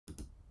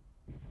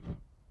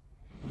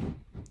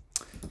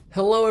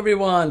Hello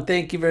everyone,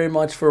 thank you very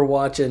much for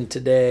watching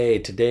today.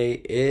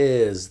 Today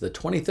is the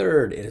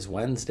 23rd, it is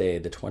Wednesday,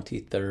 the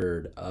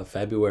 23rd of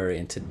February,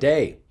 and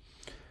today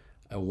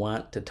I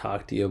want to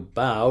talk to you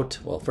about,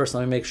 well, first let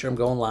me make sure I'm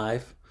going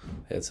live.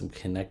 I had some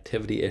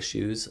connectivity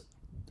issues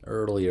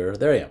earlier.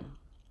 There I am,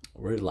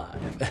 we're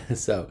live.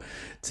 So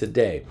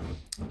today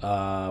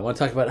I want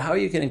to talk about how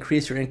you can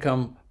increase your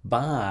income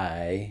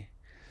by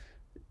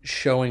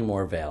showing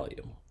more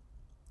value.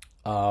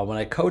 When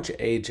I coach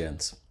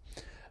agents,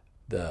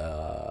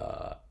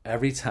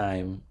 every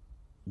time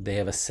they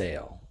have a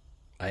sale,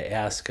 I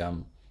ask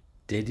them,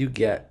 did you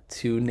get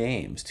two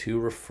names, two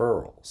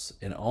referrals?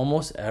 And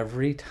almost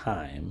every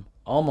time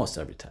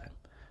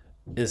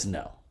is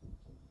no.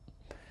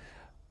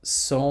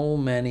 So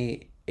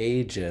many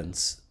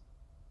agents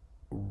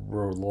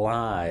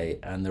rely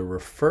on the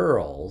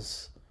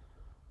referrals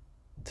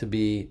to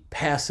be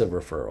passive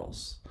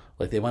referrals.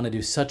 Like they want to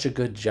do such a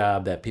good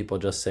job that people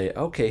just say,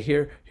 okay,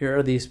 here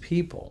are these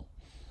people.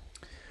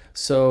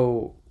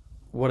 So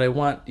what I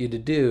want you to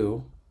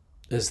do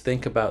is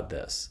think about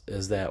this,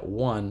 is that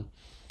one,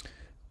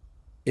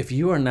 if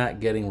you are not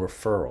getting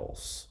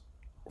referrals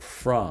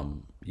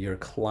from your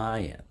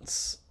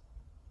clients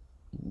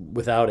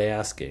without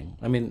asking,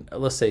 I mean,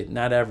 let's say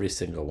not every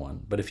single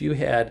one, but if you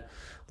had,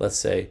 let's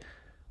say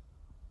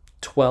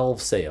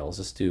 12 sales,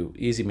 let's do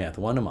easy math,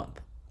 one a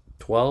month,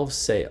 12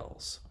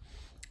 sales,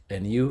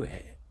 and you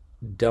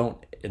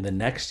don't, in the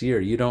next year,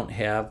 you don't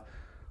have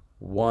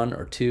one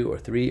or two or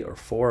three or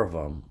four of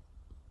them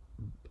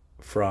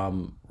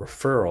from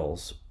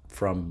referrals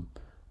from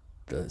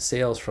the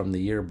sales from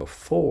the year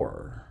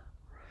before,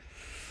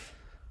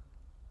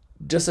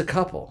 just a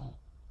couple,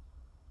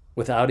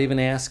 without even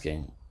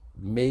asking,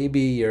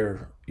 maybe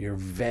your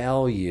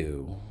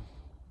value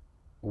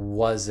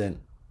wasn't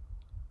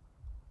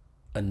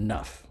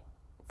enough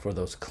for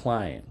those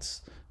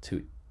clients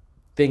to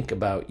think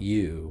about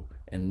you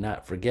and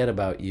not forget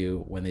about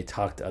you when they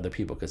talk to other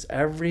people. Because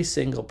every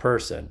single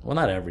person, well,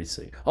 not every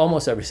single,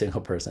 almost every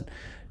single person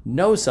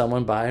knows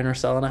someone buying or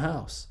selling a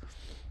house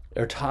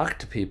or talk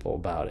to people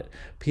about it.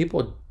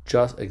 People,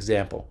 just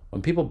example,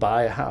 when people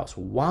buy a house,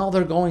 while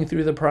they're going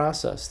through the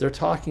process, they're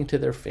talking to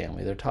their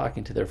family, they're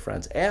talking to their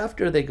friends.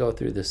 After they go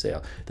through the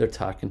sale, they're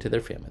talking to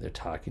their family, they're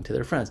talking to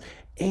their friends.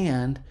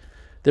 And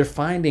they're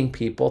finding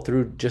people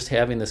through just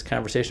having this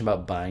conversation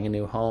about buying a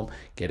new home,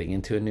 getting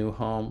into a new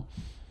home,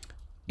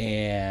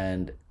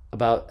 and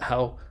about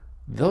how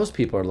those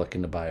people are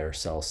looking to buy or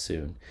sell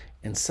soon.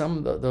 And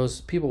some of those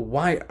people,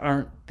 why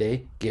aren't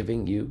they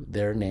giving you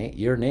your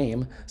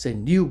name,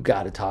 saying, you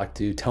got to talk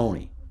to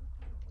Tony.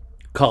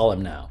 Call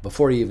him now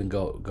before you even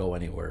go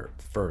anywhere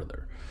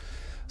further.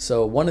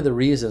 So one of the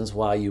reasons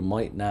why you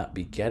might not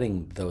be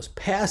getting those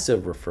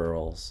passive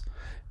referrals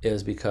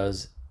is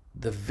because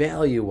the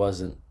value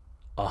wasn't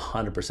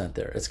 100%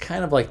 there. It's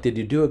kind of like, did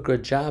you do a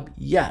good job?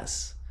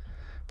 Yes.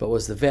 But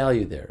was the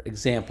value there?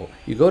 Example,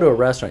 you go to a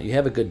restaurant, you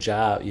have a good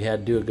job, you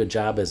had to do a good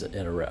job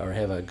or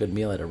have a good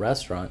meal at a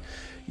restaurant,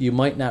 you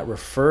might not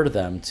refer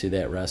them to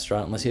that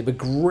restaurant unless you have a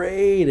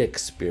great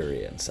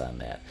experience on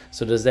that.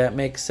 So does that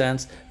make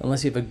sense?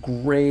 Unless you have a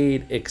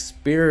great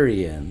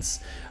experience,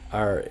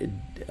 do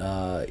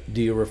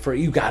you refer,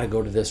 you got to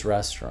go to this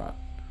restaurant.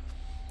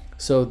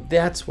 So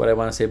that's what I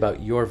want to say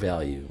about your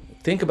value.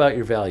 Think about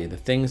your value, the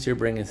things you're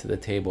bringing to the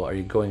table. Are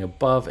you going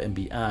above and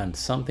beyond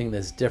something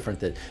that's different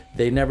that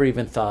they never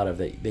even thought of,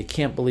 that they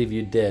can't believe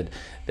you did,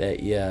 that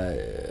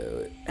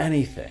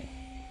anything.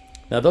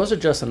 Now those are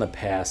just on the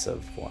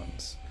passive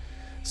ones.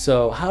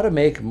 So how to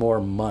make more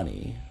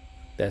money,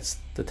 that's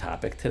the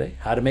topic today.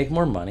 How to make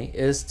more money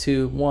is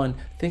to, one,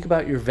 think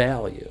about your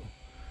value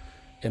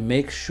and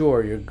make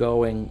sure you're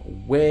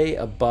going way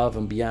above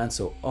and beyond.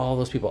 So all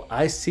those people,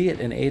 I see it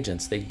in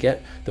agents, they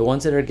get the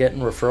ones that are getting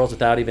referrals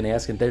without even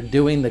asking, they're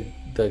doing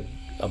the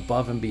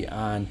above and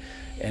beyond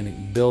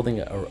and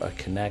building a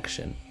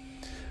connection.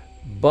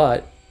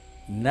 But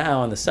now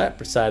on the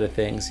separate side of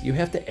things, you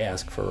have to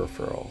ask for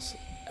referrals.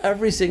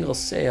 Every single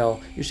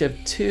sale, you should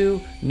have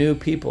 2 new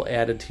people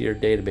added to your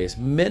database,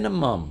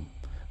 minimum,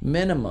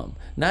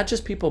 not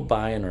just people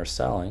buying or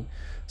selling.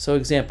 So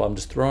example, I'm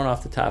just throwing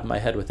off the top of my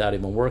head without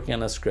even working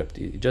on a script.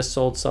 You just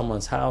sold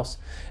someone's house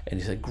and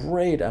you said,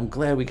 great, I'm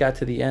glad we got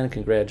to the end,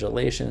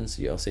 congratulations.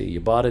 You'll say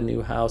you bought a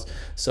new house,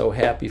 so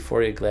happy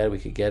for you, glad we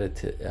could get it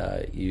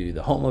to you,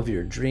 the home of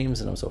your dreams,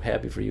 and I'm so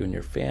happy for you and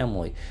your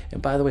family.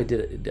 And by the way,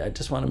 I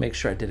just want to make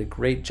sure I did a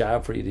great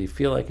job for you. Do you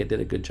feel like I did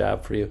a good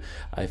job for you?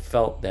 I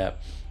felt that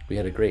we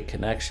had a great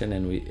connection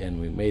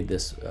and we made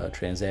this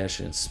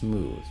transaction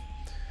smooth.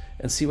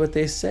 And see what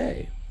they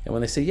say. And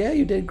when they say, yeah,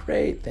 you did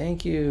great,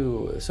 thank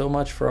you so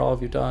much for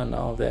all you've done,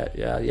 all of that,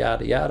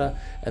 yada, yada,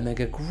 and they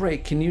go,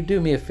 great, can you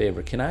do me a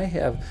favor?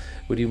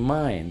 Would you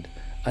mind?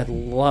 I'd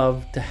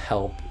love to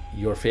help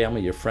your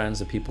family, your friends,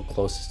 the people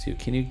closest to you,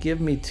 can you give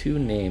me 2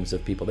 names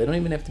of people? They don't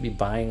even have to be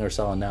buying or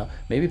selling now.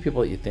 Maybe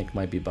people that you think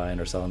might be buying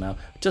or selling now.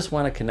 Just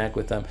want to connect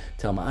with them.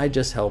 Tell them I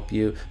just help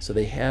you, so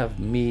they have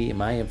me,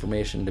 my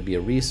information to be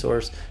a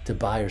resource to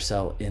buy or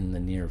sell in the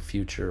near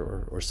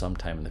future or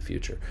sometime in the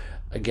future.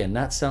 Again,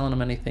 not selling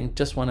them anything.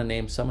 Just want to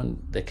name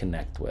someone they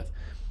connect with.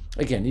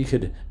 Again, you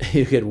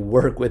could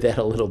work with that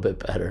a little bit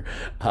better.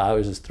 I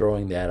was just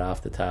throwing that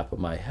off the top of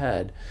my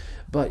head,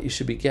 but you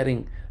should be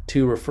getting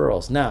 2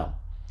 referrals. Now,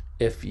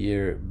 if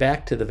you're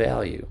back to the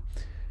value,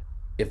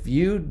 if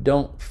you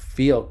don't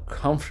feel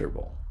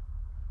comfortable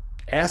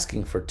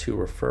asking for 2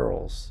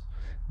 referrals,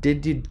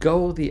 did you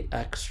go the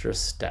extra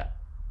step?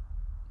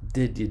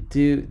 Did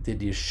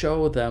you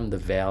show them the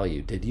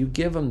value? Did you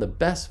give them the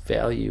best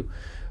value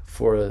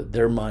for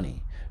their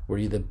money? Were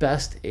you the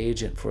best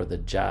agent for the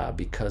job?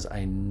 Because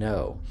I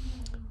know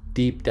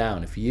deep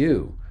down, if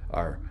you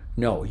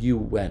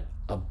went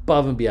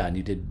above and beyond,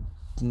 you did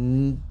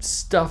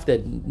stuff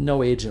that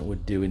no agent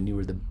would do, and you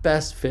were the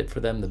best fit for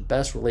them, the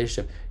best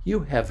relationship,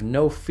 you have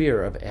no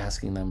fear of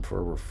asking them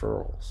for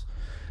referrals.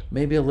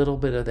 Maybe a little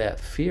bit of that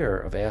fear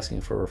of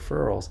asking for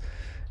referrals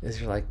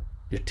is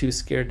you're too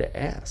scared to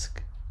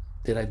ask.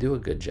 Did I do a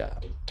good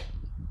job?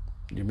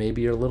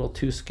 Maybe you're a little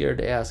too scared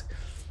to ask.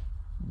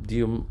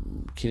 Can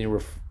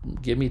you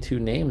give me 2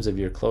 names of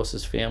your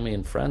closest family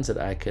and friends that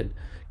I could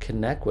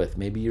connect with?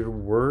 Maybe you're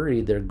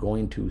worried they're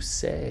going to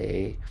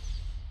say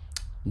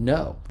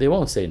no. They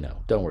won't say no.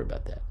 Don't worry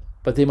about that.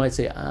 But they might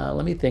say,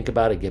 let me think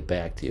about it, get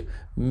back to you.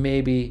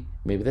 Maybe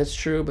that's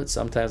true, but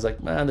sometimes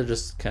they're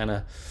just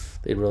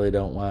they really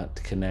don't want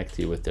to connect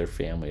you with their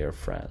family or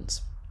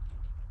friends.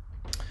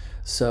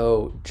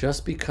 So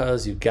just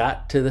because you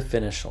got to the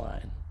finish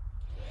line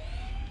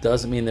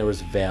doesn't mean there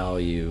was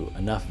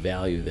enough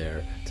value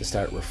there to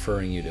start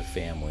referring you to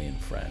family and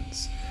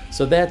friends.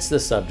 So that's the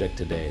subject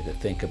today, to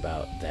think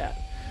about that.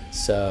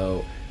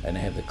 So, and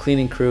I have the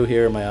cleaning crew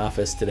here in my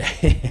office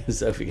today,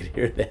 so if you could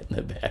hear that in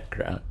the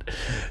background.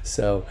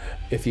 So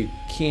if you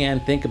can,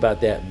 think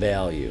about that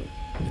value,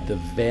 the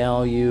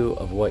value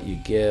of what you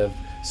give,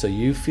 so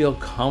you feel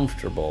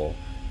comfortable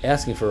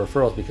asking for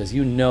referrals, because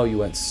you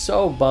went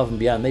so above and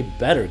beyond. They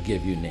better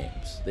give you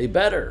names. They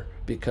better,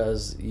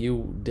 because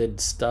you did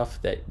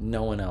stuff that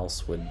no one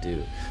else would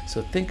do.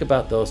 So think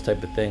about those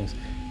type of things.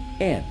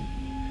 And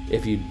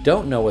if you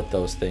don't know what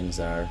those things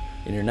are,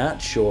 and you're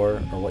not sure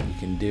or what you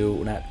can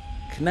do,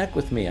 connect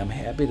with me. I'm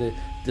happy to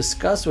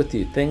discuss with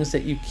you things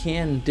that you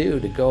can do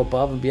to go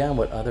above and beyond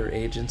what other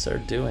agents are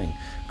doing.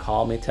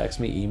 Call me, text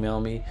me, email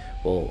me.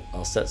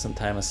 I'll set some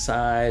time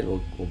aside.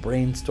 We'll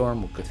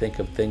brainstorm. We'll think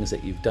of things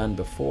that you've done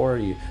before,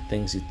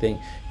 things you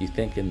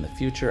think in the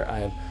future. I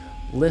have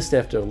list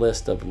after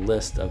list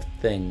of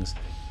things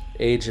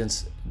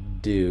agents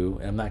do,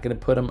 and I'm not going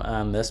to put them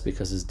on this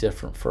because it's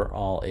different for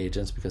all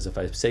agents, because if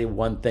I say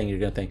one thing, you're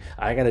going to think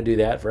I got to do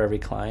that for every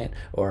client,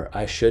 or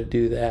I should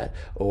do that,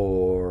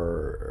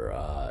 or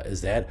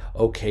is that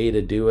okay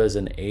to do as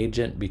an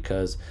agent,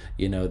 because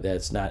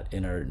that's not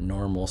in our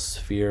normal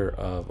sphere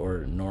of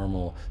or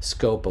normal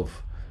scope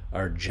of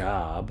our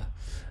job,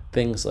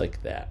 things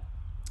like that.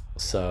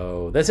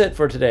 So that's it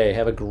for today.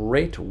 Have a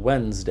great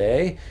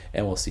Wednesday,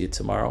 and we'll see you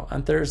tomorrow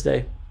on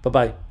Thursday.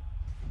 Bye-bye.